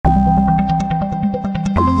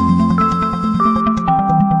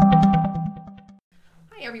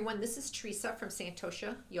everyone. This is Teresa from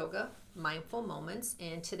Santosha Yoga Mindful Moments,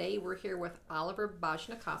 and today we're here with Oliver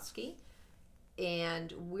Bojnakowski,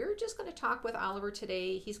 and we're just going to talk with Oliver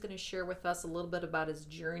today. He's going to share with us a little bit about his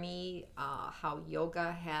journey, how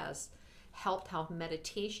yoga has helped, how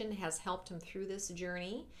meditation has helped him through this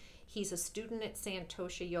journey. He's a student at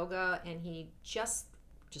Santosha Yoga, and he just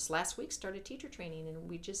last week started teacher training,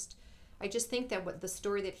 and I just think that what the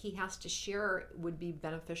story that he has to share would be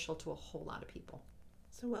beneficial to a whole lot of people.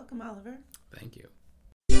 So welcome, Oliver. Thank you.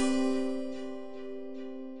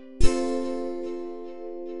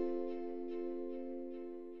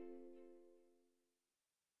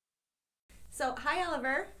 So, hi,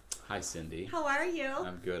 Oliver. Hi, Cindy. How are you?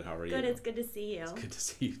 I'm good. How are you? Good. It's good to see you. It's good to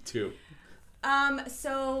see you too.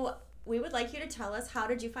 So we would like you to tell us, how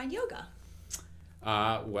did you find yoga?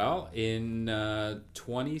 Well, in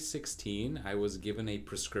 2016, I was given a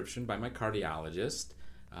prescription by my cardiologist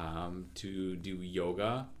to do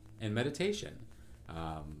yoga and meditation.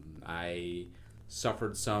 I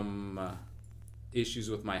suffered some issues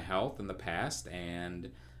with my health in the past,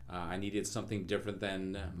 and I needed something different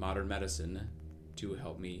than modern medicine to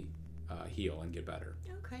help me heal and get better.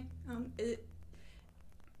 Okay.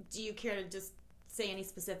 Do you care to just say any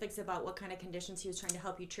specifics about what kind of conditions he was trying to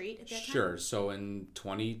help you treat at that time? Sure. So in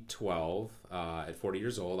 2012, at 40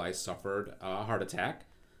 years old, I suffered a heart attack,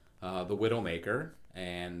 the Widowmaker,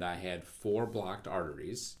 and I had 4 blocked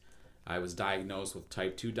arteries. I was diagnosed with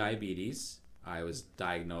type 2 diabetes. I was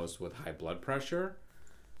diagnosed with high blood pressure.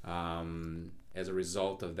 As a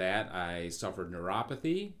result of that, I suffered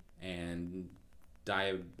neuropathy and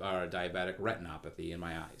diabetic retinopathy in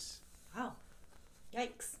my eyes. Wow.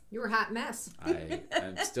 Yikes. You're a hot mess.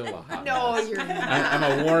 I'm still a hot No, mess. you're not.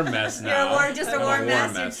 I'm a warm mess now. You're just a I'm warm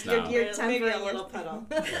mess. now. You're Maybe a tempering little puddle.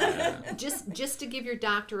 Just to give your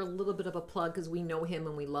doctor a little bit of a plug, because we know him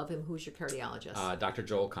and we love him. Who's your cardiologist? Dr.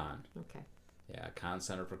 Joel Kahn. Okay. Yeah, Kahn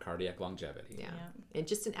Center for Cardiac Longevity. Yeah. And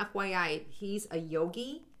just an FYI, he's a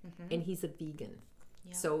yogi and he's a vegan.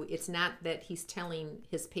 Yeah. So it's not that he's telling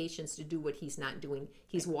his patients to do what he's not doing.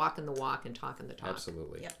 He's walking the walk and talking the talk.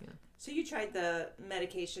 Absolutely. Yep. Yeah. So you tried the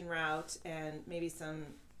medication route and maybe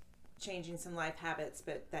changing some life habits,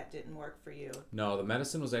 but that didn't work for you. No, the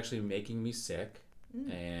medicine was actually making me sick.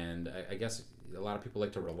 And I guess a lot of people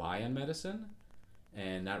like to rely on medicine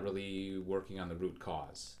and not really working on the root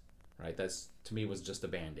cause. Right? That's, to me, was just a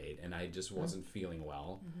Band-Aid, and I just wasn't feeling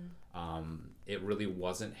well. It really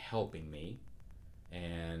wasn't helping me,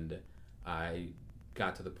 and I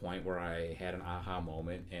got to the point where I had an aha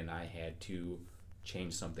moment, and I had to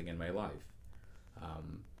change something in my life.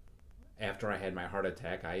 After I had my heart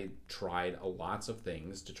attack, I tried lots of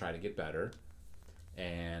things to try to get better,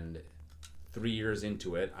 and 3 years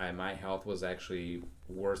into it, my health was actually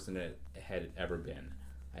worse than it had ever been.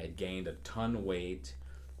 I had gained a ton of weight.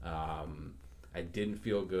 I didn't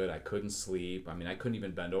feel good. I couldn't sleep. I mean, I couldn't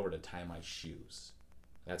even bend over to tie my shoes.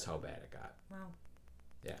 That's how bad it got. Wow.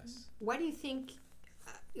 Yes. Why do you think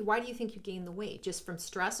you gained the weight? Just from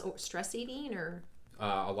stress eating, or?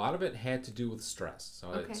 A lot of it had to do with stress. So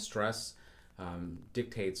Okay. Stress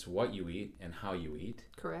dictates what you eat and how you eat.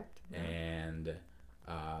 Correct. And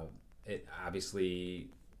it obviously,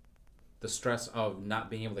 the stress of not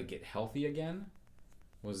being able to get healthy again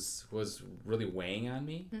was really weighing on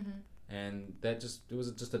me, and it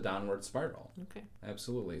was just a downward spiral. Okay.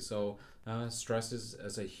 Absolutely. So stress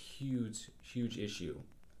is a huge issue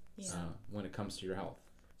when it comes to your health.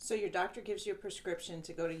 So your doctor gives you a prescription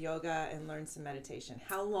to go to yoga and learn some meditation.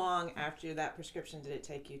 How long after that prescription did it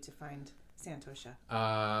take you to find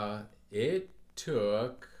Santosha? It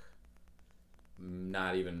took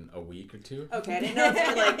not even a week or two. Okay, I didn't know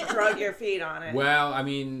if you drug your feet on it. Well, I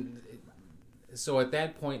mean, so at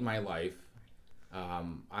that point in my life,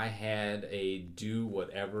 I had a do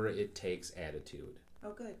whatever it takes attitude.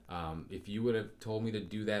 Oh, good. If you would have told me to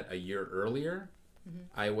do that a year earlier,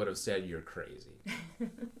 I would have said you're crazy.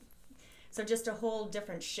 So just a whole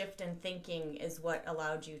different shift in thinking is what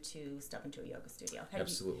allowed you to step into a yoga studio.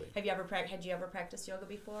 Absolutely. Had you ever practiced yoga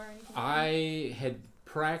before or anything? I had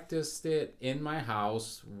practiced it in my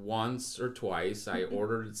house once or twice. I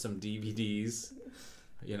ordered some DVDs.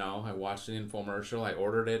 You know, I watched an infomercial. I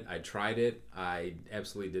ordered it. I tried it. I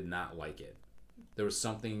absolutely did not like it. There was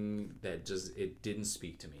something that it didn't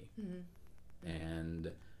speak to me.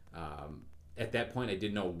 And at that point, I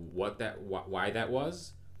didn't know why that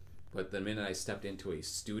was. But the minute I stepped into a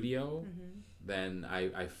studio, then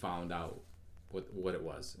I found out what it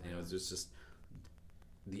was. And it was just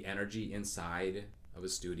the energy inside of a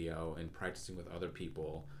studio and practicing with other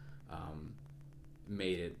people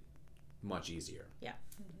made it much easier. Yeah.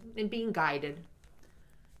 And being guided.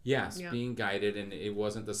 Yes, Yeah. being guided, and it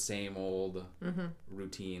wasn't the same old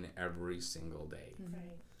routine every single day.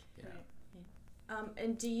 Right. Yeah. Right.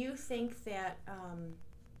 And do you think that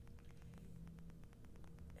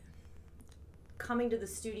coming to the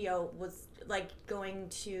studio was like going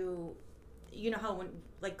to, you know how when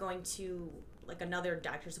like going to like another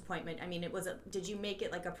doctor's appointment? I mean, did you make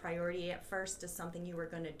it like a priority at first as something you were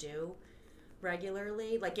going to do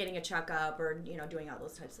regularly, like getting a checkup or doing all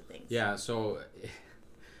those types of things? Yeah, so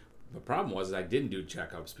the problem was I didn't do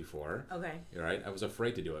checkups before. Okay. Right? I was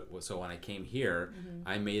afraid to do it. So when I came here,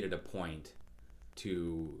 I made it a point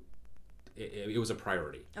to, it was a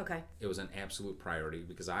priority. Okay. It was an absolute priority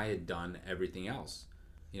because I had done everything else.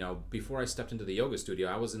 Before I stepped into the yoga studio,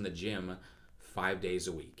 I was in the gym 5 days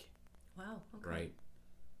a week. Wow. Okay. Right?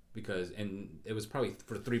 And it was probably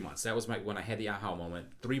for 3 months. That was when I had the aha moment.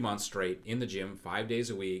 3 months straight in the gym, 5 days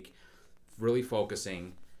a week, really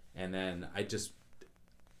focusing. And then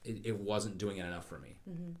it wasn't doing it enough for me.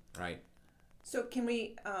 Right? So can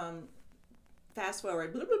we fast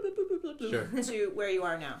forward Sure. to where you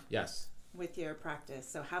are now Yes. with your practice?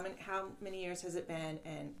 So how many years has it been,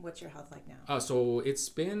 and what's your health like now? So it's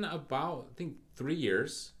been about, I think, 3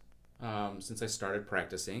 years since I started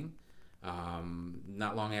practicing.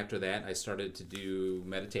 Not long after that, I started to do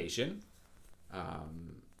meditation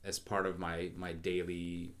as part of my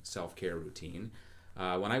daily self-care routine.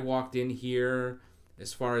 When I walked in here,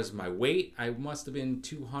 as far as my weight, I must have been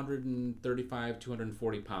 235,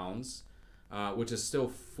 240 pounds, which is still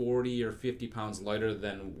 40 or 50 pounds lighter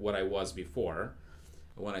than what I was before.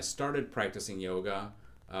 When I started practicing yoga,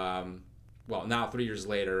 now 3 years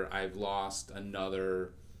later, I've lost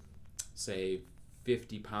another, say,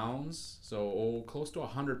 50 pounds, so close to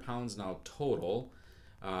 100 pounds now total,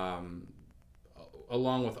 along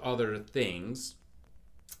with other things.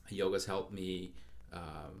 Yoga's helped me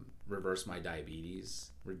reverse my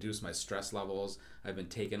diabetes, reduce my stress levels. I've been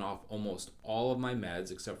taking off almost all of my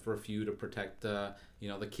meds except for a few to protect the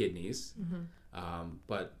kidneys.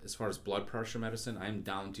 But as far as blood pressure medicine, I'm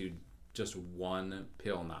down to just one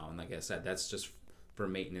pill now, and like I said, that's just for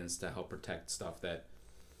maintenance to help protect stuff that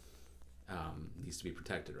needs to be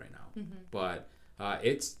protected right now. But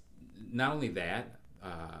it's not only that,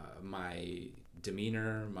 my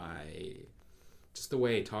demeanor, just the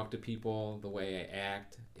way I talk to people, the way I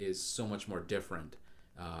act is so much more different.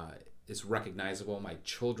 It's recognizable. My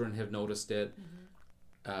children have noticed it.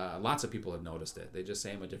 Lots of people have noticed it. They just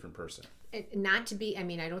say I'm a different person. Not to be,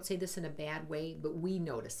 I don't say this in a bad way, but we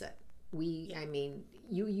notice it.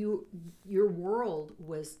 Your world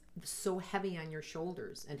was so heavy on your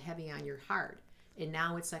shoulders and heavy on your heart. And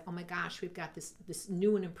now it's like, oh my gosh, we've got this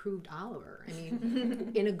new and improved Oliver.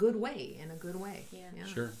 In a good way, Yeah.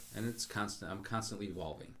 Sure. And it's constant. I'm constantly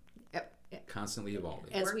evolving. Constantly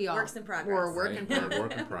evolving. As we all. Works in progress. We're a work in progress.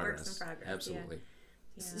 Work in progress. Works in progress. Absolutely.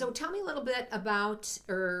 Yeah. So tell me a little bit about,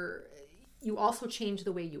 or you also changed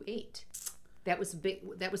the way you ate. That was a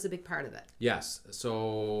big part of it. Yes.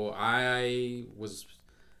 So I was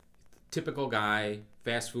typical guy,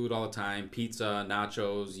 fast food all the time, pizza,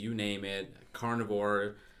 nachos, you name it,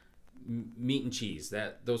 carnivore, meat and cheese.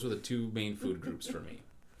 Those were the two main food groups for me.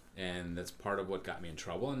 And that's part of what got me in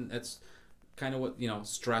trouble, and that's kind of what,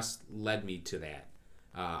 stress led me to that.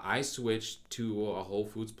 I switched to a whole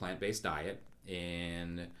foods plant-based diet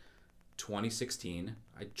in 2016.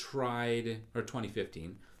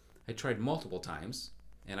 2015. I tried multiple times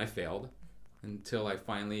and I failed until I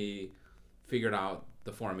finally figured out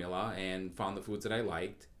the formula and found the foods that I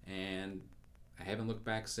liked, and I haven't looked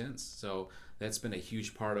back since. So that's been a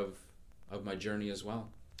huge part of my journey as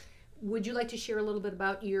well. Would you like to share a little bit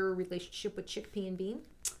about your relationship with Chickpea and Bean?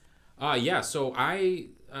 Yeah, so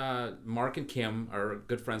Mark and Kim are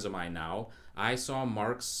good friends of mine now. I saw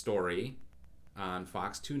Mark's story on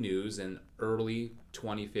Fox 2 News in early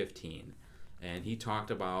 2015, and he talked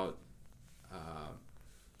about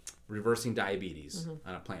reversing diabetes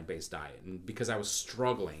on a plant-based diet. And because I was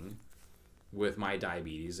struggling with my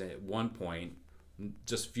diabetes at one point,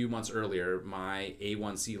 just a few months earlier, my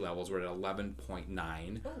A1C levels were at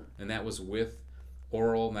 11.9, and that was with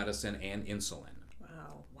oral medicine and insulin.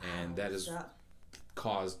 Wow. And that has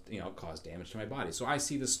caused damage to my body. So I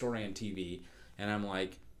see this story on TV, and I'm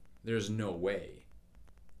like, there's no way.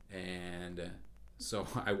 And so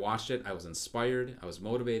I watched it. I was inspired. I was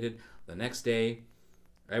motivated. The next day,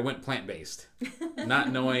 I went plant-based, not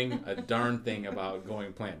knowing a darn thing about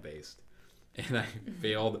going plant-based. And I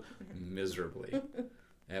failed miserably.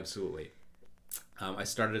 Absolutely. I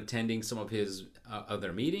started attending some of his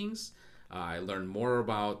other meetings. I learned more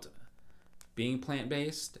about being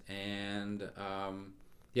plant-based, and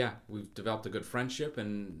we've developed a good friendship,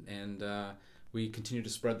 and we continue to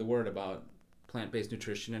spread the word about plant-based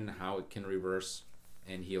nutrition and how it can reverse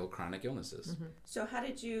and heal chronic illnesses. So how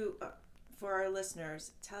did you, for our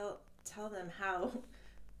listeners, tell them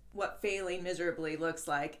what failing miserably looks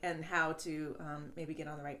like and how to maybe get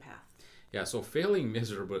on the right path? Yeah, so failing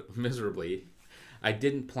miserably, I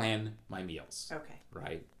didn't plan my meals. Okay.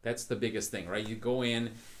 Right? That's the biggest thing, right? You go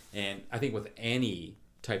in, and I think with any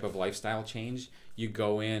type of lifestyle change, you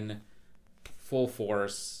go in full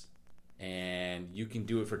force, and you can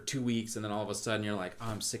do it for 2 weeks, and then all of a sudden you're like, oh,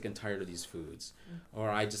 I'm sick and tired of these foods, or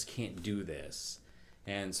I just can't do this.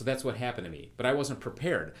 And so that's what happened to me. But I wasn't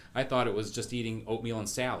prepared. I thought it was just eating oatmeal and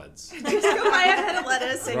salads. Just go buy a head of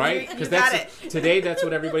lettuce and Right? you Because got it. today that's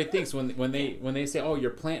what everybody thinks when they say, "Oh, you're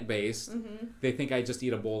plant-based," they think I just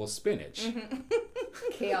eat a bowl of spinach.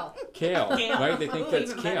 Kale. Kale, right? They think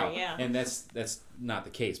that's Even kale. better, yeah. And that's not the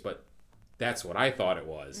case, but that's what I thought it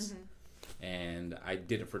was. And I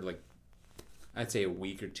did it for like I'd say a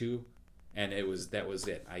week or two, and that was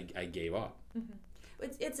it. I gave up.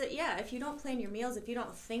 If you don't plan your meals, if you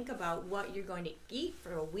don't think about what you're going to eat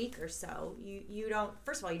for a week or so, you don't,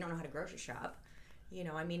 first of all, you don't know how to grocery shop.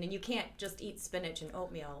 And you can't just eat spinach and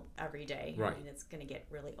oatmeal every day. Right. I mean, it's going to get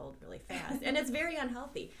really old really fast. And it's very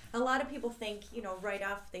unhealthy. A lot of people think, right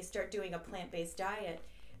off they start doing a plant-based diet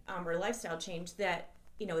or lifestyle change that,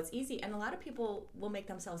 it's easy. And a lot of people will make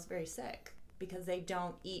themselves very sick because they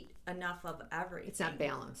don't eat enough of everything. It's not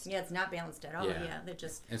balanced. Yeah, it's not balanced at all. Yeah. Yeah, they're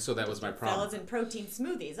just... And so that was my problem. Salads and protein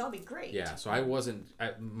smoothies, that'll be great. Yeah, so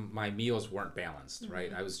my meals weren't balanced,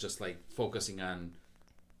 right? I was just like focusing on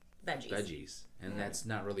veggies, and that's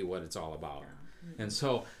not really what it's all about. And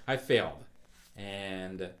so I failed,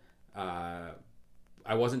 and I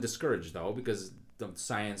wasn't discouraged though, because the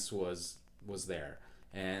science was there.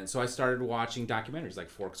 And so I started watching documentaries like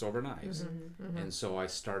Forks Over Knives. And so I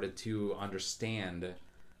started to understand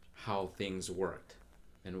how things worked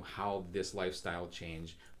and how this lifestyle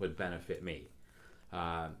change would benefit me.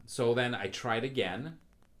 So then I tried again,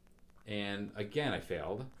 and again I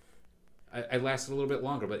failed. I lasted a little bit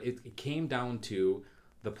longer, but it came down to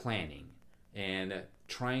the planning and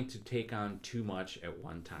trying to take on too much at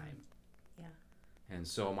one time. Yeah. And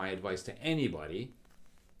so my advice to anybody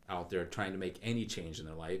out there trying to make any change in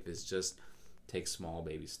their life is just take small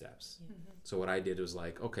baby steps. So what I did was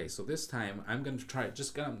like, okay, so this time I'm going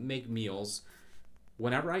to make meals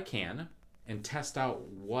whenever I can and test out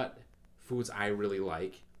what foods I really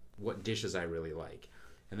like, what dishes I really like.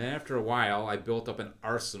 And then after a while, I built up an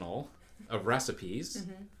arsenal of recipes,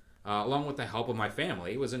 along with the help of my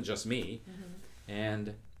family. It wasn't just me.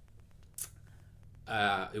 And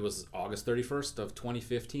it was August 31st of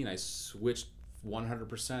 2015. I switched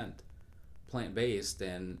 100% plant-based,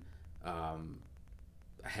 and I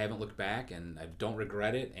haven't looked back, and I don't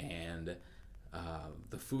regret it. And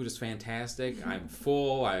the food is fantastic. I'm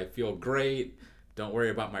full. I feel great. Don't worry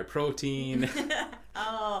about my protein.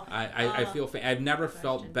 I feel I've never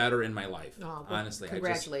felt better in my life. Oh, well, honestly.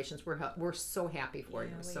 congratulations. We're so happy for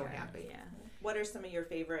you. we So are, happy. Yeah. What are some of your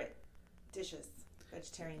favorite dishes,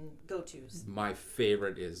 vegetarian go-tos? My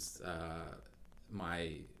favorite is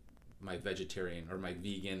my vegetarian or my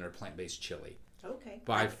vegan or plant-based chili. Okay.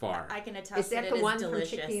 By far. I can attest Is that it the is one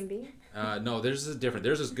delicious. from Chickpea and Bee? No, theirs is different.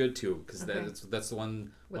 Theirs is good too, because Okay. that's the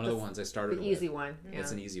one With of the ones I started The with. easy one. Yeah.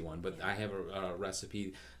 It's an easy one, but I have a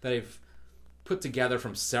recipe that I've put together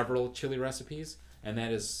from several chili recipes, and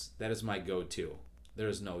that is my go-to. There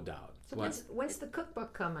is no doubt. So when's the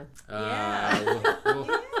cookbook coming?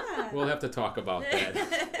 We'll have to talk about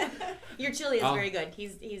that. Your chili is very good.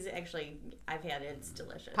 He's actually, I've had it. It's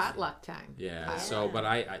delicious. Potluck time. Yeah. So, but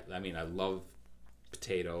I mean, I love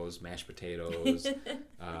potatoes, mashed potatoes.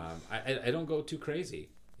 I don't go too crazy.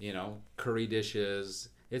 Curry dishes.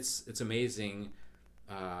 It's amazing.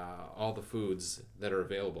 All the foods that are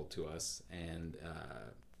available to us, and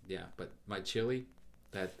but my chili,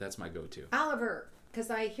 that's my go-to. Oliver, because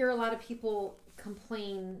I hear a lot of people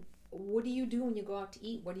complain, what do you do when you go out to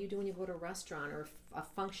eat? What do you do when you go to a restaurant or a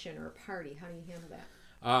function or a party? How do you handle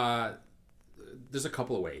that? There's a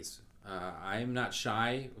couple of ways. I'm not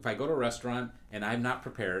shy. If I go to a restaurant and I'm not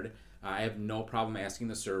prepared, I have no problem asking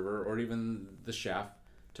the server or even the chef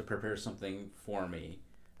to prepare something for me.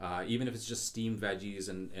 Even if it's just steamed veggies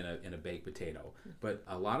and a baked potato. But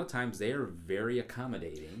a lot of times they are very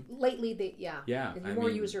accommodating. Lately, Yeah, they're more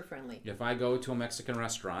user-friendly. If I go to a Mexican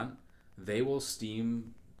restaurant, they will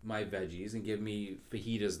steam my veggies and give me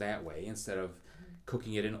fajitas that way instead of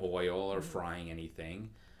cooking it in oil or frying anything.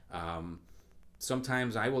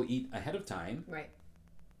 Sometimes I will eat ahead of time. Right.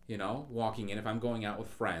 Walking in if I'm going out with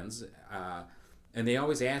friends. And they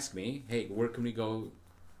always ask me, hey, where can we go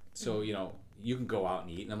so, you can go out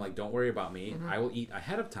and eat. And I'm like, don't worry about me. I will eat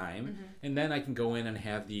ahead of time, and then I can go in and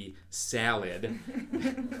have the salad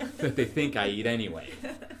that they think I eat anyway.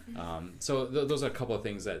 So those are a couple of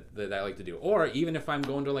things that I like to do. Or even if I'm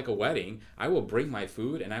going to like a wedding, I will bring my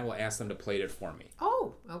food and I will ask them to plate it for me.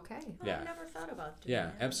 Oh, okay. Oh, Yeah. I never thought about doing Yeah,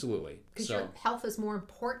 that. absolutely. Because So your health is more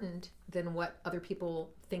important than what other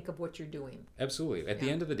people think of what you're doing. absolutely. At the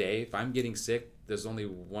Yeah. end of the day, if I'm getting sick, there's only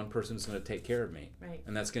one person who's going to take care of me, Right.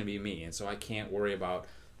 and that's going to be me. And so I can't worry about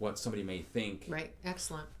what somebody may think Right.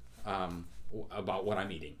 Excellent. about what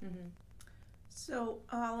I'm eating. So,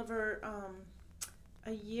 Oliver,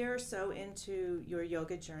 a year or so into your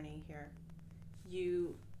yoga journey here,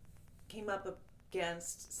 you came up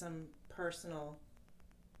against some personal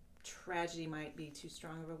tragedy, might be too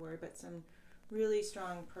strong of a word, but some really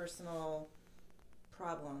strong personal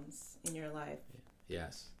problems in your life.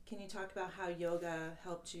 Yes. Can you talk about how yoga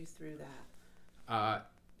helped you through that?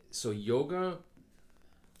 So yoga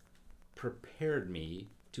prepared me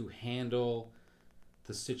to handle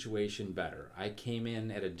the situation better. I came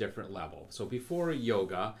in at a different level. So before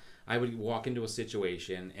yoga, I would walk into a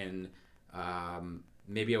situation and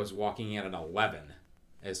maybe I was walking at an 11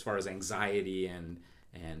 as far as anxiety and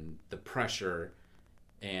the pressure,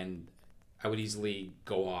 and I would easily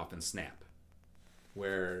go off and snap.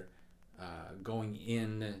 Where going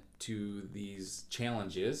into these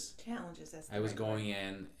challenges, That's the I was right going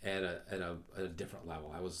word. in at a different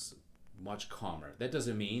level. I was much calmer. That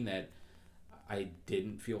doesn't mean that I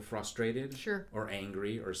didn't feel frustrated Sure. or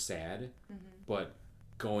angry or sad, but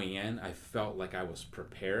going in, I felt like I was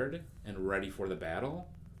prepared and ready for the battle,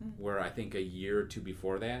 where I think a year or two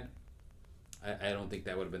before that, I don't think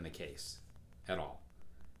that would have been the case at all.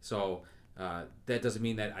 So that doesn't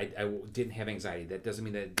mean that I didn't have anxiety. That doesn't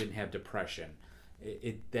mean that I didn't have depression.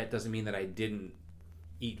 That doesn't mean that I didn't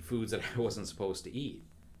eat foods that I wasn't supposed to eat.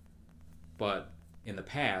 But in the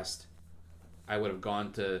past, I would have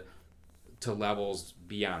gone to levels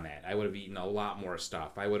beyond that. I would have eaten a lot more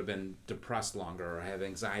stuff. I would have been depressed longer or have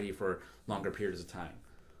anxiety for longer periods of time.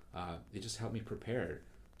 It just helped me prepare.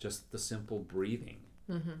 Just the simple breathing,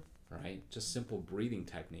 right? Just simple breathing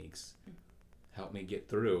techniques helped me get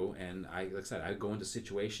through. And like I said, I go into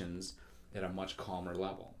situations at a much calmer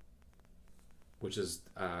level, which is,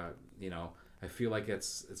 I feel like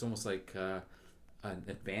it's almost like an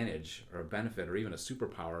advantage or a benefit or even a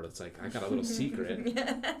superpower. It's like I got a little secret.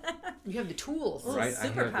 You have the tools. Little Right, I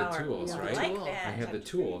have superpower. the tools, Yeah. right? I like Tool. that. I have the That's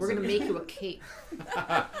tools. We're going to make you a cape.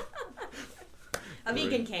 A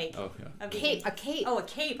vegan cake. Oh, yeah. A vegan- Cape. A cape. Oh, a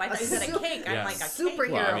cape. I thought you said a cake. Yeah. I'm like a Super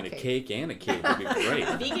cake. Well, I hero mean, a cake. cake and a cake would be great.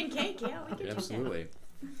 A vegan cake. Yeah, we can Absolutely.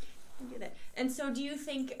 do that. And so, do you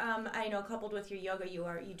think? I know, coupled with your yoga,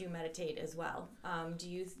 you do meditate as well. Do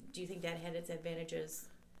you think that had its advantages?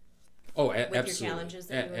 Oh, your absolutely. challenges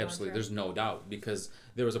that you were going Absolutely. through? There's no doubt, because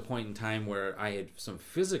there was a point in time where I had some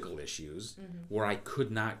physical issues where I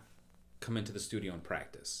could not come into the studio and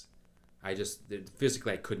practice.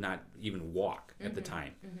 Physically I could not even walk at the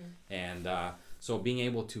time. And so being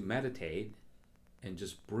able to meditate and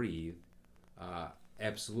just breathe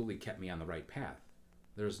absolutely kept me on the right path.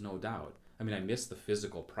 There's no doubt. I mean, I missed the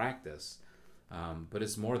physical practice, but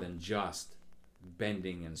it's more than just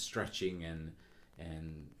bending and stretching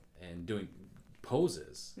and doing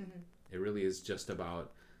poses. It really is just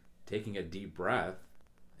about taking a deep breath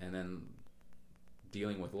and then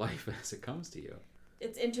dealing with life as it comes to you.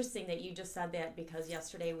 It's interesting that you just said that, because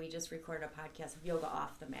yesterday we just recorded a podcast of yoga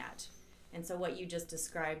off the mat. And so what you just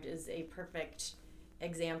described is a perfect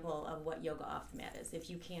example of what yoga off the mat is. If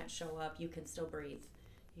you can't show up, you can still breathe.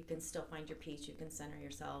 You can still find your peace. You can center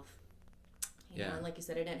yourself. You know, and like you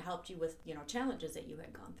said, it helped you with, challenges that you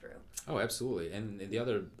had gone through. Oh, absolutely. And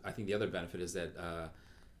I think the other benefit is that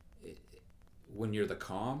when you're the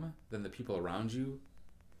calm, then the people around you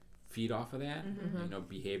feed off of that.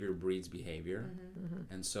 Behavior breeds behavior.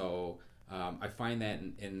 And so I find that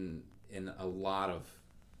in a lot of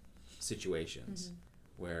situations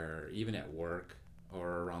where even at work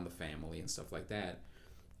or around the family and stuff like that,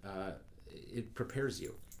 it prepares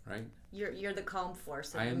you, right? You're the calm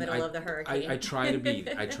force in the middle of the hurricane. I try to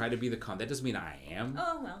be the calm. That doesn't mean I am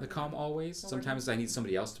the calm always. Well, Sometimes I need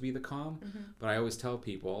somebody else to be the calm. But I always tell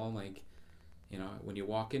people, I'm like, when you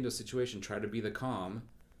walk into a situation, try to be the calm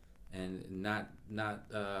and not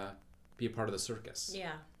be a part of the circus.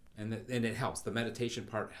 Yeah. And it helps. The meditation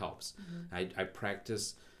part helps. I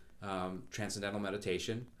practice transcendental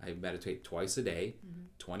meditation. I meditate twice a day,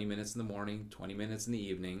 20 minutes in the morning, 20 minutes in the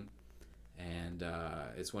evening. And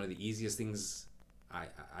it's one of the easiest things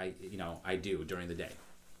I do during the day,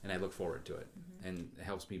 and I look forward to it, and it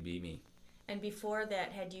helps me be me. And before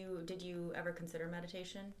that, did you ever consider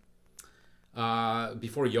meditation?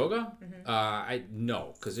 Before yoga, I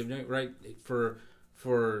no, because right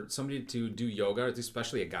for somebody to do yoga,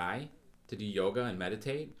 especially a guy to do yoga and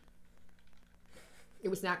meditate, It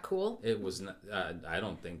was not cool. it was not, I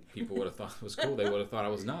don't think people would have thought it was cool. They would have thought I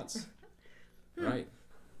was nuts. Right?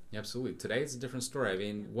 Absolutely. Today it's a different story. I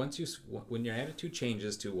mean, when your attitude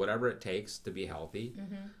changes to whatever it takes to be healthy,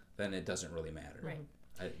 then it doesn't really matter. Right.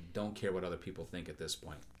 I don't care what other people think at this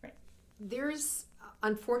point. There's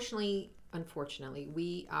unfortunately,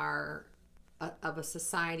 we are of a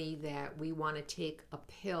society that we want to take a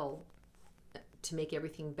pill to make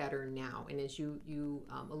everything better now. And as you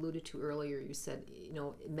alluded to earlier, you said,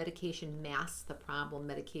 medication masks the problem.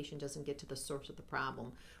 Medication doesn't get to the source of the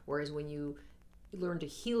problem. Whereas when you learn to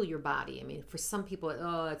heal your body, I mean, for some people,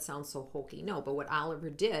 it sounds so hokey. No, but what Oliver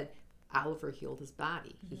did, Oliver healed his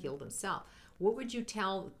body. He healed himself. What would you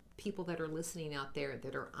tell people that are listening out there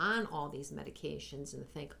that are on all these medications and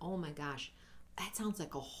think, oh my gosh, that sounds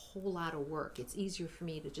like a whole lot of work. It's easier for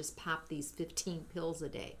me to just pop these 15 pills a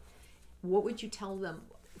day. What would you tell them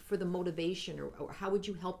for the motivation, or how would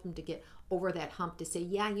you help them to get over that hump to say,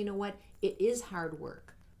 yeah, you know what, it is hard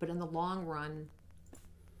work, but in the long run.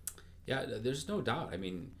 Yeah, there's no doubt. I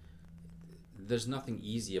mean, there's nothing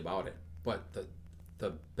easy about it, but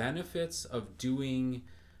the benefits of going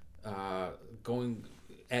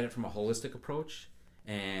at it from a holistic approach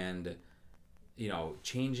and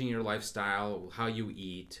changing your lifestyle, how you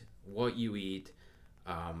eat, what you eat,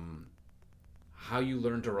 how you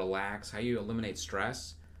learn to relax, how you eliminate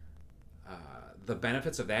stress, the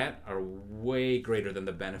benefits of that are way greater than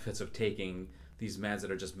the benefits of taking these meds that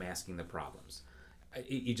are just masking the problems.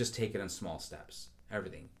 You just take it in small steps.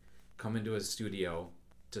 Everything. Come into a studio,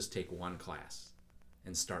 just take one class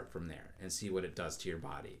and start from there and see what it does to your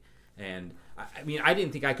body. And I mean, I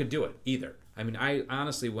didn't think I could do it either. I mean, I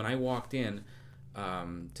honestly, when I walked in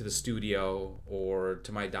to the studio or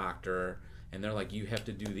to my doctor, and they're like, you have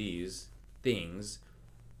to do these things,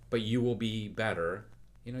 but you will be better.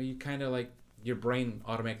 You kind of like, your brain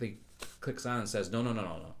automatically clicks on and says, no,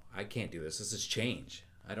 I can't do this. This is change.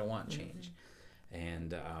 I don't want change.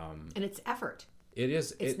 And it's effort. It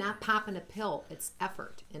is. It's not popping a pill. It's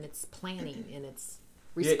effort, and it's planning, and it's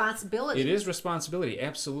responsibility. It is responsibility,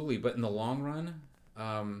 absolutely. But in the long run,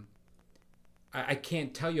 I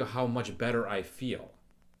can't tell you how much better I feel.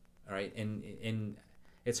 All right, and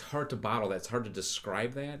it's hard to bottle that. It's hard to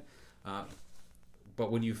describe that.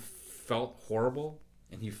 But when you felt horrible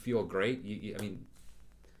and you feel great, I mean,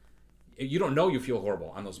 you don't know you feel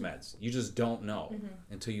horrible on those meds. You just don't know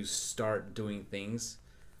until you start doing things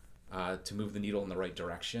to move the needle in the right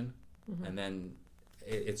direction, and then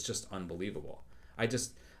it's just unbelievable. I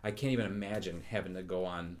can't even imagine having to go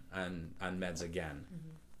on meds again.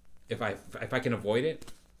 If I can avoid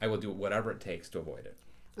it, I will do whatever it takes to avoid it.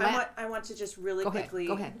 I want to just really quickly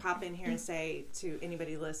go ahead. pop in here and say to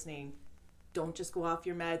anybody listening, don't just go off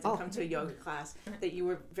your meds and come to a yoga class. That you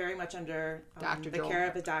were very much under the care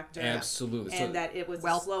of a doctor. Absolutely. And that it was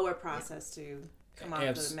a slower process to come off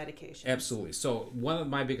the medication. Absolutely. So one of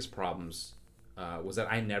my biggest problems was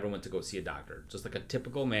that I never went to go see a doctor. Just like a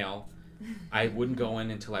typical male, I wouldn't go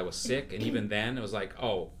in until I was sick. And even then, it was like,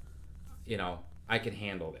 I can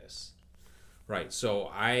handle this. Right.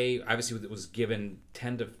 So I obviously was given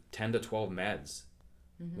 10 to 12 meds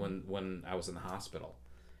when I was in the hospital.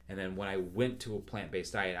 And then when I went to a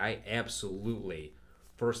plant-based diet, I absolutely,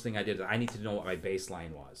 first thing I did, I need to know what my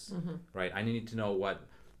baseline was, right? I need to know what,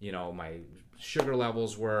 my sugar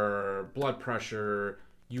levels were, blood pressure,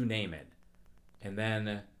 you name it. And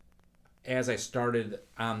then as I started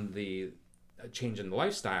on the change in the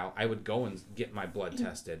lifestyle, I would go and get my blood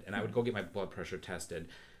tested, and I would go get my blood pressure tested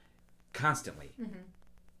constantly.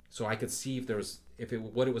 So I could see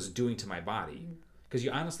what it was doing to my body. Because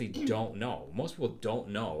you honestly don't know. Most people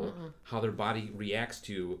don't know how their body reacts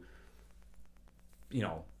to,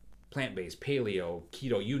 plant-based, paleo,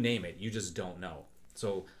 keto, you name it. You just don't know.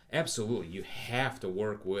 So absolutely, you have to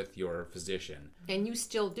work with your physician. And you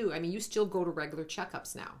still do. I mean, you still go to regular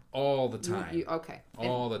checkups now. All the time. Okay.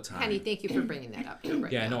 All the time. Penny, thank you for bringing that up.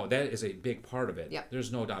 Yeah, no, that is a big part of it. Yep.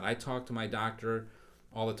 There's no doubt. I talk to my doctor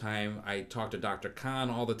all the time. I talk to Dr. Khan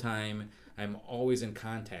all the time. I'm always in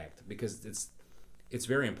contact because it's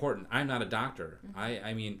very important. I'm not a doctor.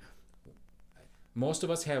 I mean, most of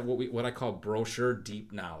us have what I call brochure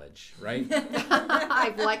deep knowledge, right?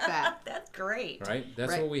 I like that. That's great. Right?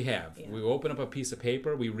 That's what we have. Yeah. We open up a piece of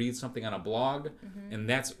paper, we read something on a blog, and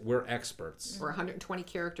we're experts. We're 120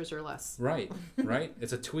 characters or less. Right, right?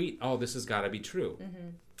 It's a tweet. Oh, this has got to be true.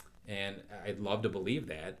 And I'd love to believe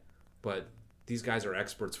that, but these guys are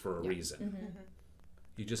experts for a reason.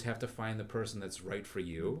 You just have to find the person that's right for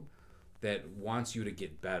you. that wants you to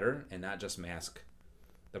get better and not just mask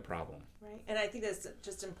the problem. Right. And I think that's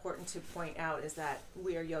just important to point out is that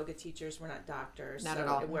we are yoga teachers. We're not doctors. Not so at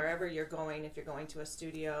all. Wherever you're going, if you're going to a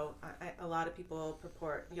studio, a lot of people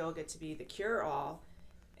purport yoga to be the cure-all,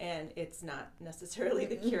 and it's not necessarily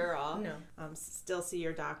the cure-all. No. Still see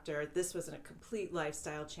your doctor. This was a complete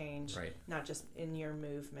lifestyle change, Right. not just in your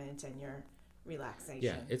movement and your relaxation.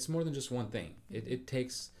 Yeah, it's more than just one thing. It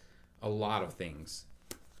takes a lot of things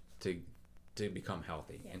to become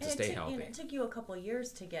healthy and to it stay took, healthy. it took you a couple of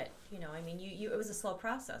years to get, I mean, you it was a slow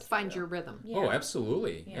process. for Find you. your rhythm. Yeah. Oh,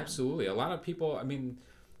 absolutely. Yeah. Absolutely. A lot of people, I mean,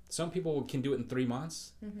 some people can do it in 3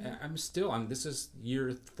 months. This is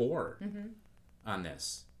year 4 on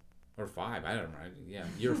this. Or 5, I don't know. Yeah,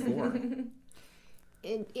 year 4.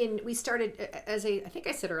 And we started, I think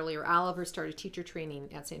I said earlier, Oliver started teacher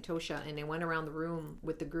training at Santosha, and I went around the room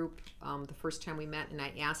with the group the first time we met, and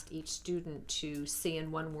I asked each student to say in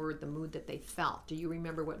one word the mood that they felt. Do you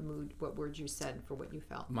remember what words you said for what you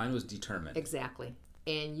felt? Mine was determined. Exactly.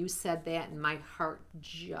 And you said that, and my heart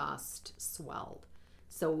just swelled.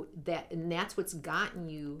 So that's what's gotten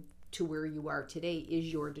you to where you are today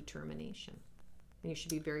is your determination. And you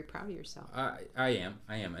should be very proud of yourself. I am,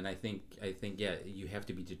 and I think, yeah, you have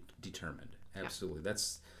to be determined. Absolutely,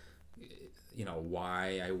 that's,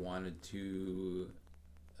 why I wanted to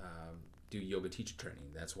do yoga teacher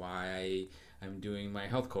training. That's why I'm doing my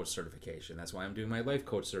health coach certification. That's why I'm doing my life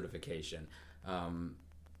coach certification.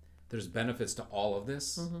 There's benefits to all of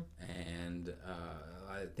this, and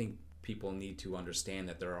I think people need to understand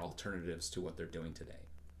that there are alternatives to what they're doing today.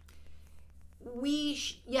 We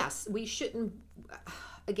shouldn't.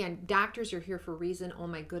 Again, doctors are here for a reason. Oh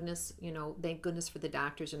my goodness, thank goodness for the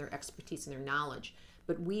doctors and their expertise and their knowledge.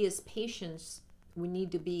 But we as patients, we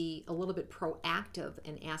need to be a little bit proactive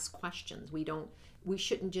and ask questions. We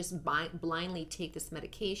shouldn't just blindly take this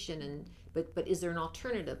medication but is there an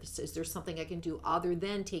alternative? Is there something I can do other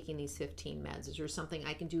than taking these 15 meds? Is there something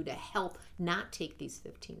I can do to help not take these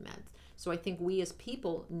 15 meds? So I think we as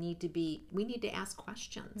people need to ask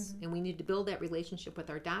questions, and we need to build that relationship with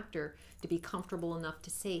our doctor to be comfortable enough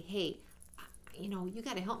to say, hey, you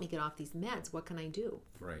got to help me get off these meds. What can I do?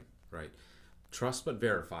 Right. Trust but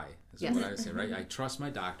verify is what I say, right? I trust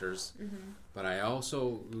my doctors, but I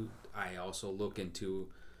also look into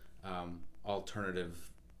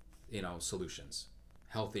alternative, solutions,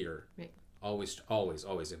 healthier. Right. Always.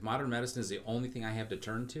 If modern medicine is the only thing I have to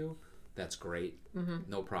turn to, that's great,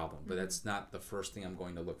 no problem. But that's not the first thing I'm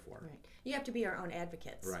going to look for. Right. You have to be our own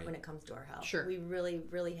advocates when it comes to our health. Sure. We really,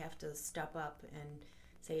 really have to step up and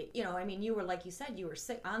say, I mean, you were, like you said, you were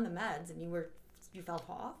sick on the meds and you felt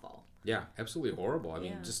awful. Yeah, absolutely horrible. I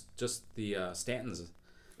mean, just the statins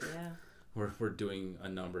were doing a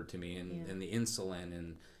number to me, and the insulin,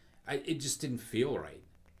 and it just didn't feel right.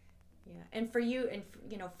 Yeah, and for you,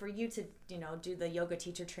 for you to, do the yoga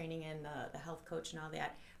teacher training and the health coach and all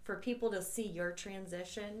that, for people to see your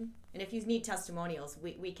transition, and if you need testimonials,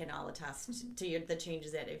 we can all attest to the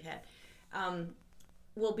changes that you've had,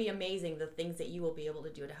 will be amazing, the things that you will be able to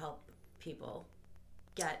do to help people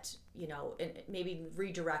get, and maybe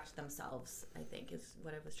redirect themselves, I think is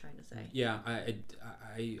what I was trying to say. Yeah, I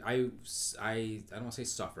don't want to say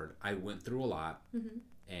suffered. I went through a lot,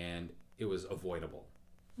 and it was avoidable.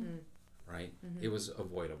 Right? It was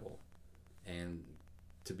avoidable. And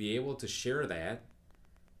to be able to share that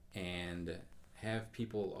and have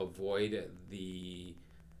people avoid the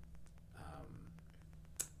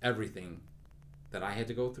everything that I had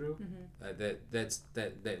to go through, that's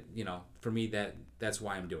for me, that's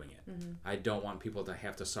why I'm doing it. I don't want people to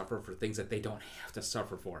have to suffer for things that they don't have to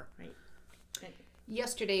suffer for. Right.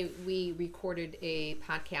 Yesterday, we recorded a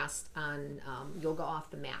podcast on yoga off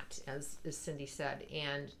the mat, as Cindy said.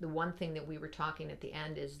 And the one thing that we were talking at the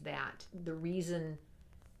end is that the reason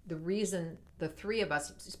the three of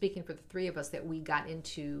us, speaking for the three of us, that we got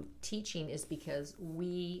into teaching is because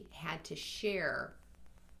we had to share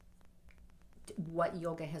what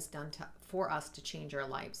yoga has done for us to change our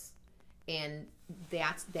lives. And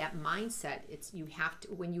that's that mindset. It's you have to,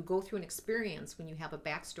 when you go through an experience, when you have a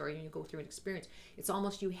backstory and you go through an experience, it's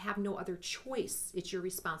almost you have no other choice. It's your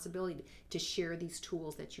responsibility to share these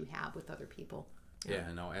tools that you have with other people.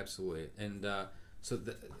 Yeah, no, absolutely. And so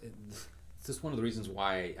it's just one of the reasons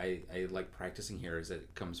why I like practicing here is that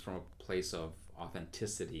it comes from a place of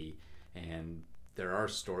authenticity, and there are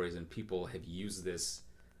stories and people have used this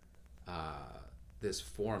this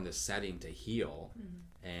setting to heal,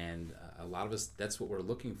 and a lot of us, that's what we're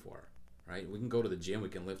looking for, right? We can go to the gym, we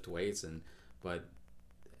can lift weights, but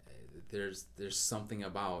there's something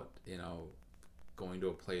about going to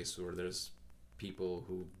a place where there's people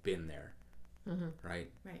who've been there,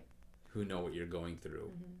 right? who know what you're going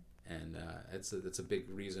through, and it's a big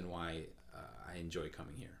reason why I enjoy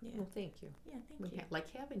coming here. Yeah. Well, thank you. Yeah, We thank you. like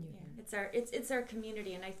having you Yeah. here. It's our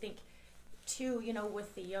community, and I think too,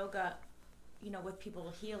 with the yoga, with people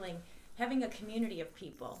healing, having a community of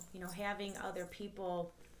people, having other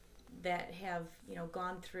people that have,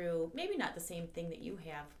 gone through maybe not the same thing that you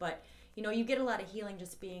have, but you get a lot of healing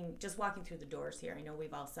just walking through the doors here. I know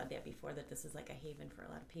we've all said that before, that this is like a haven for a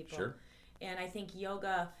lot of people. Sure. And I think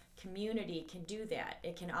yoga community can do that.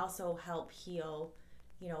 It can also help heal,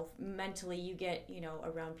 mentally. You get,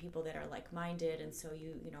 around people that are like-minded, and so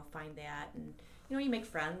you find that, and, you make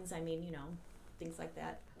friends. I mean, things like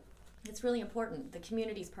that. It's really important. The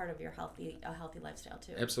community is part of your healthy lifestyle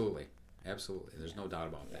too. Absolutely. There's no doubt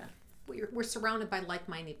about that. We're surrounded by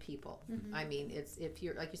like-minded people. I mean, it's if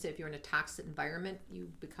you're, like you said, if you're in a toxic environment,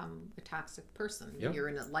 you become a toxic person. Yep. If you're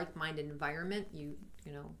in a like-minded environment, you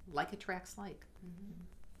like attracts like.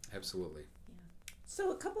 Absolutely.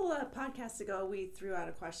 So a couple of podcasts ago, we threw out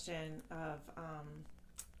a question of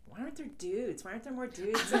why aren't there dudes? Why aren't there more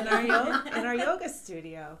dudes in our yoga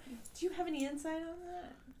studio? Do you have any insight on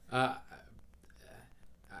that?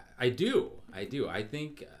 I do. I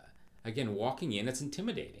think, again, walking in, it's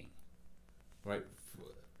intimidating, right?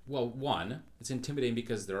 Well, one, it's intimidating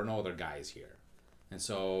because there are no other guys here, and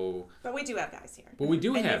so. But we do have guys here. But we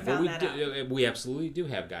do And have. you found But that we absolutely do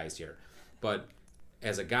have guys here, but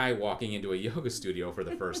as a guy walking into a yoga studio for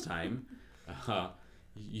the first time,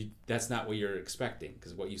 that's not what you're expecting,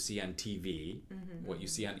 because what you see on TV, what you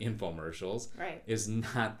see on infomercials, Right. is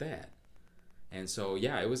not that. And so,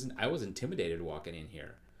 yeah, I was intimidated walking in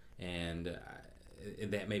here, and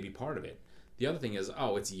that may be part of it. The other thing is,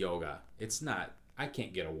 it's yoga. It's not. I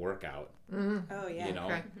can't get a workout. Oh yeah.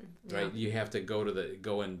 Okay. Right? You have to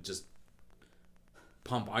go and just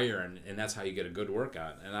pump iron, and that's how you get a good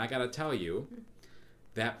workout. And I got to tell you,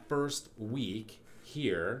 that first week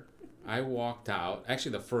here, I walked out,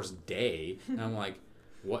 actually the first day, and I'm like,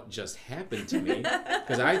 what just happened to me?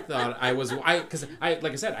 Because I thought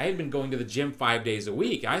like I said, I had been going to the gym 5 days a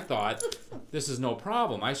week. I thought, this is no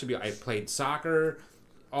problem. I played soccer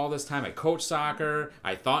all this time. I coached soccer.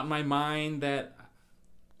 I thought in my mind that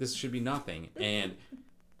this should be nothing. And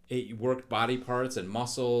it worked body parts and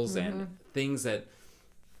muscles and things that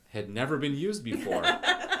had never been used before.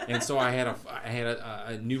 And so I had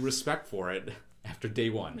a new respect for it after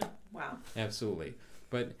day one. Wow. Absolutely.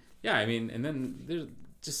 But yeah, I mean, and then there's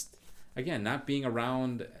just, again, not being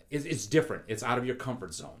around, it's different. It's out of your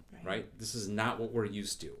comfort zone, right? This is not what we're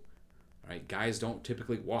used to, right? Guys don't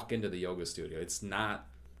typically walk into the yoga studio. It's not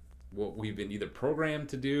what we've been either programmed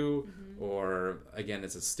to do, or, again,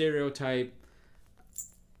 it's a stereotype.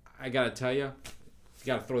 I got to tell you, you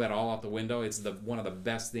got to throw that all out the window. It's one of the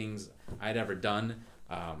best things I'd ever done.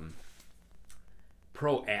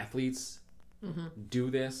 Pro athletes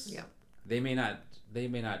do this. Yep. They may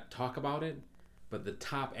not talk about it, but the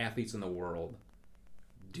top athletes in the world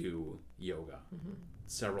do yoga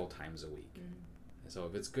several times a week. So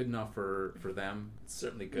if it's good enough for them, it's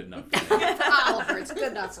certainly good enough for me. Oliver, it's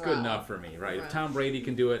good enough. It's good enough for me, right? If Tom Brady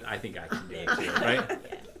can do it, I think I can do it too, right?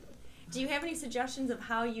 Do you have any suggestions of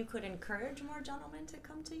how you could encourage more gentlemen to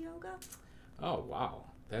come to yoga? Oh wow,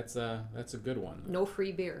 that's a good one. No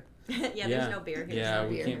free beer. There's no beer here. Yeah, no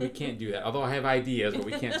beer. we can't do that. Although I have ideas, but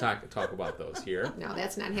we can't talk about those here. No,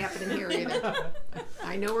 that's not happening here either.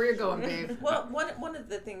 I know where you're going, babe. Well, one of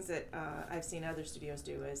the things that I've seen other studios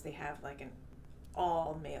do is they have like an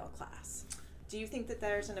all-male class. Do you think that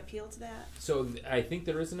there's an appeal to that? So I think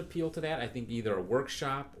there is an appeal to that. I think either a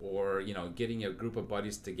workshop or getting a group of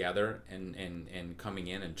buddies together and coming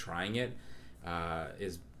in and trying it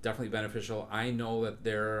is definitely beneficial. I know that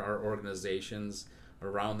there are organizations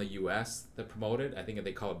around the U.S. that promote it. I think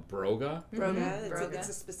they call it Broga. Broga. Broga. It's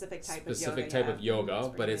a specific type Specific of type yoga. of yoga, It's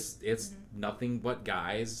but pretty it's nothing but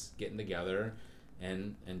guys getting together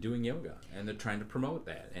and doing yoga, and they're trying to promote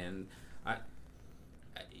that. And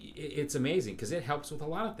it's amazing because it helps with a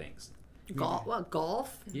lot of things.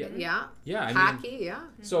 Golf. Yeah. Yeah. I mean, Hockey. Yeah.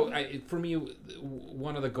 so for me,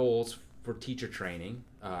 one of the goals for teacher training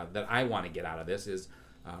that I want to get out of this is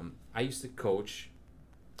I used to coach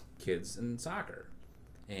kids in soccer,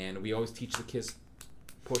 and we always teach the kids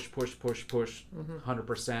push,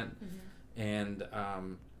 100%. And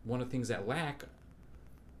one of the things that lack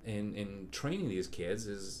in training these kids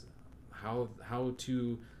is how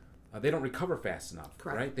to they don't recover fast enough.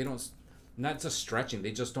 Correct. Right? They don't, not just stretching,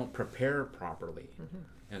 they just don't prepare properly.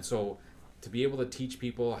 And so to be able to teach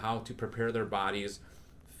people how to prepare their bodies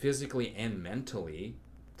physically and mentally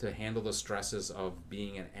to handle the stresses of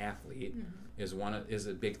being an athlete is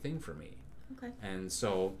a big thing for me. Okay. And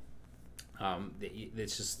so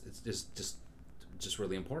It's just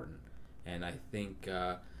really important. And I think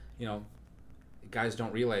guys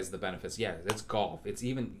don't realize the benefits. Yeah, it's golf. It's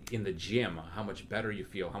even in the gym, how much better you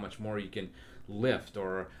feel, how much more you can lift,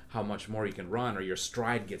 or how much more you can run, or your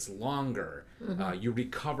stride gets longer. You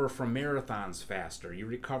recover from marathons faster. You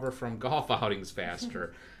recover from golf outings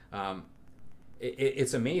faster.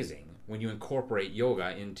 It's amazing when you incorporate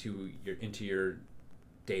yoga into your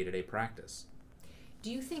day-to-day practice.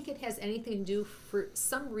 Do you think it has anything to do, for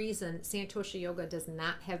some reason, Santosha Yoga does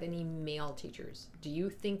not have any male teachers? Do you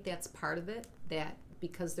think that's part of it? That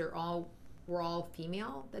because we're all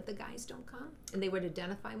female, that the guys don't come? And they would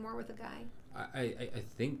identify more with a guy? I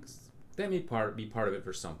think that may be part of it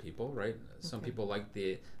for some people, right? Some people like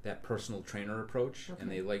that personal trainer approach, and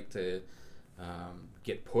they like to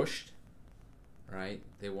get pushed, right?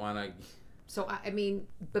 They want to... So, I mean,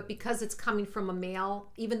 but because it's coming from a male,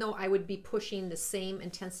 even though I would be pushing the same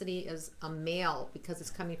intensity as a male, because it's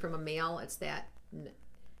coming from a male, it's that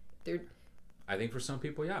they're... I think for some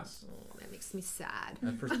people, yes. Oh, that makes me sad. I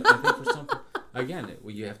think for some people, again,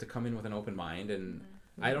 you have to come in with an open mind, and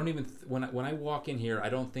I don't even when I walk in here, I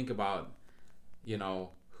don't think about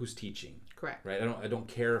who's teaching. Correct. Right. I don't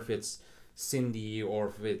care if it's Cindy or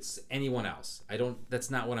if it's anyone else.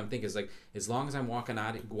 That's not what I'm thinking. It's like, as long as I'm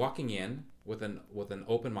walking in with an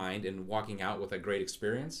open mind and walking out with a great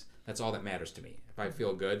experience, that's all that matters to me. If I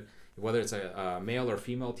feel good, whether it's a male or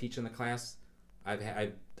female teaching the class,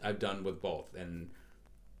 I've done with both, and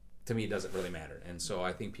to me it doesn't really matter. And so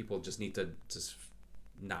I think people just need to just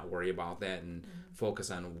not worry about that and focus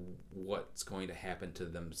on what's going to happen to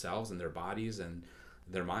themselves and their bodies and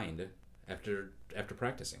their mind after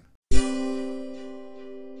practicing.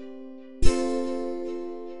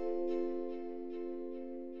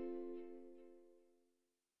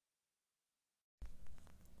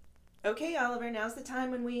 Okay, Oliver, now's the time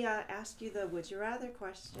when we ask you the would you rather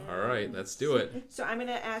question. All right, let's do it. So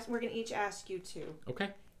we're going to each ask you two. Okay.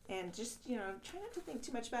 And just, try not to think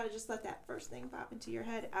too much about it. Just let that first thing pop into your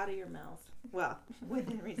head out of your mouth. Well,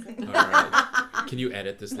 within reason. All right. Can you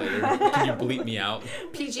edit this later? Can you bleep me out?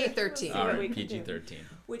 PG-13. All right, PG-13.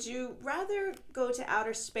 Would you rather go to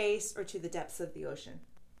outer space or to the depths of the ocean?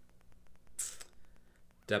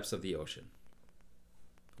 Depths of the ocean.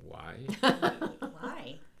 Why?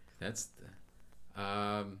 Why? There's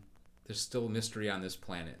still mystery on this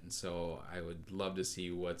planet, and so I would love to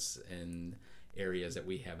see what's in areas that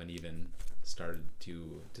we haven't even started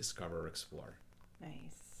to discover or explore.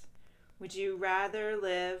 Nice. Would you rather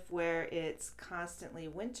live where it's constantly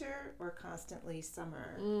winter or constantly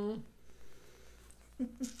summer?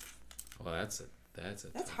 Well, that's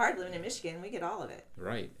hard living in Michigan. We get all of it.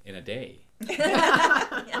 Right, in a day.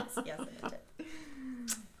 yes, in a day.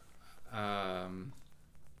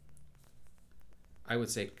 I would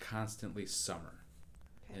say constantly summer.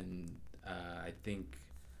 Okay. And I think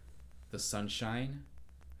the sunshine,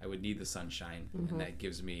 I would need the sunshine, and that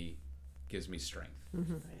gives me strength. Oh,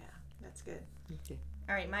 yeah, that's good. Okay.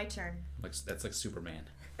 All right, my turn. That's like Superman.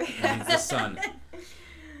 That means the sun.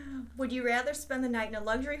 Would you rather spend the night in a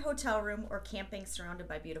luxury hotel room or camping surrounded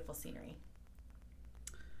by beautiful scenery?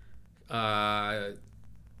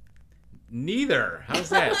 Neither. How's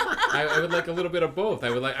that? I would like a little bit of both.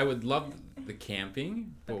 I would love the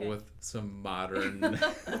camping, but with some modern...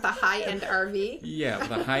 With a high-end RV? Yeah, with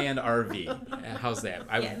a high-end RV. How's that?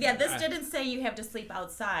 This didn't say you have to sleep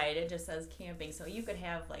outside. It just says camping. So you could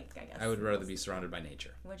have, I guess... I would rather be surrounded by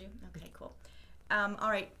nature. Would you? Okay, cool. All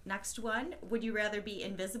right, next one. Would you rather be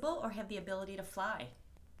invisible or have the ability to fly?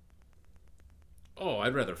 Oh,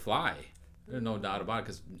 I'd rather fly. There's no doubt about it,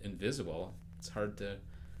 because invisible, it's hard to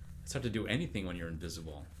do anything when you're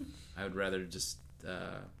invisible. I would rather just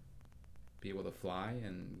be able to fly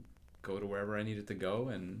and go to wherever I needed to go,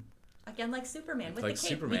 and again, like Superman with like the cape.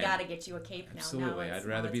 Superman. We gotta get you a cape now. Absolutely, I'd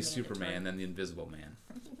rather be mandatory. Superman than the Invisible Man.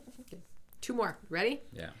 Two more. Ready?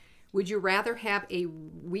 Yeah. Would you rather have a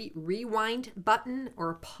rewind button or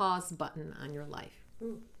a pause button on your life?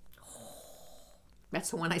 Ooh. That's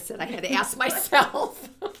the one I said I had to ask myself.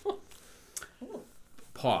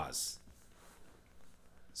 Pause.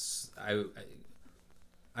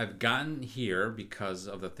 I've gotten here because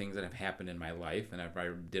of the things that have happened in my life, and if I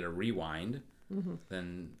did a rewind,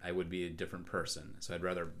 then I would be a different person. So I'd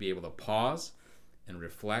rather be able to pause and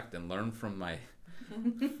reflect and learn from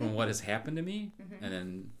what has happened to me, and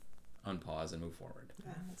then unpause and move forward.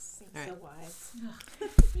 That seems so wise.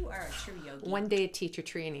 You are a true yogi. One day of teacher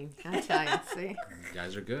training, I tell you. See? You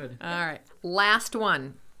guys are good. All right. Last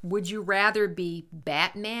one. Would you rather be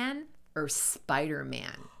Batman or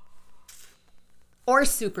Spider-Man? Or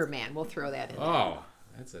Superman. We'll throw that in. Oh,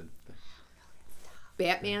 that's a...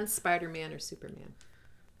 Batman, Spider-Man, or Superman?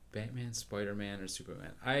 Batman, Spider-Man, or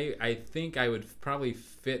Superman? I think I would probably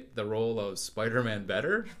fit the role of Spider-Man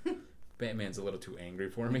better. Batman's a little too angry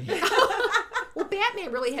for me. Well,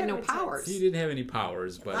 Batman really had no Kinda intense. powers. He didn't have any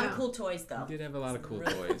powers, A but lot of cool toys, though. he did have a lot of cool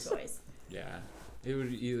Really toys. Cool toys. Yeah,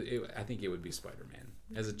 I think it would be Spider-Man.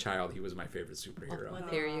 As a child, he was my favorite superhero. Well,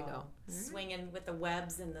 There you go. Swinging with the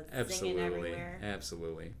webs and the singing Absolutely, everywhere.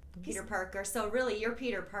 absolutely. Peter Parker. So really, you're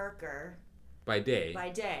Peter Parker By day, by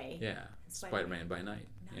day. yeah. Spider-Man by night.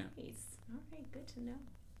 Yeah. Nice. All right, good to know.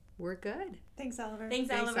 We're good. Thanks, Oliver. Thanks,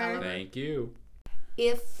 Thanks, Oliver. Oliver. Thank you.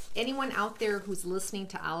 If anyone out there who's listening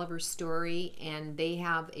to Oliver's story and they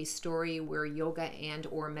have a story where yoga and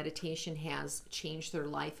or meditation has changed their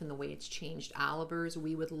life in the way it's changed Oliver's,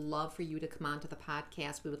 we would love for you to come onto the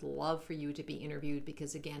podcast. We would love for you to be interviewed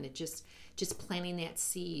because again, it just planting that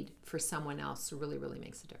seed for someone else really, really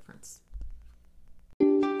makes a difference.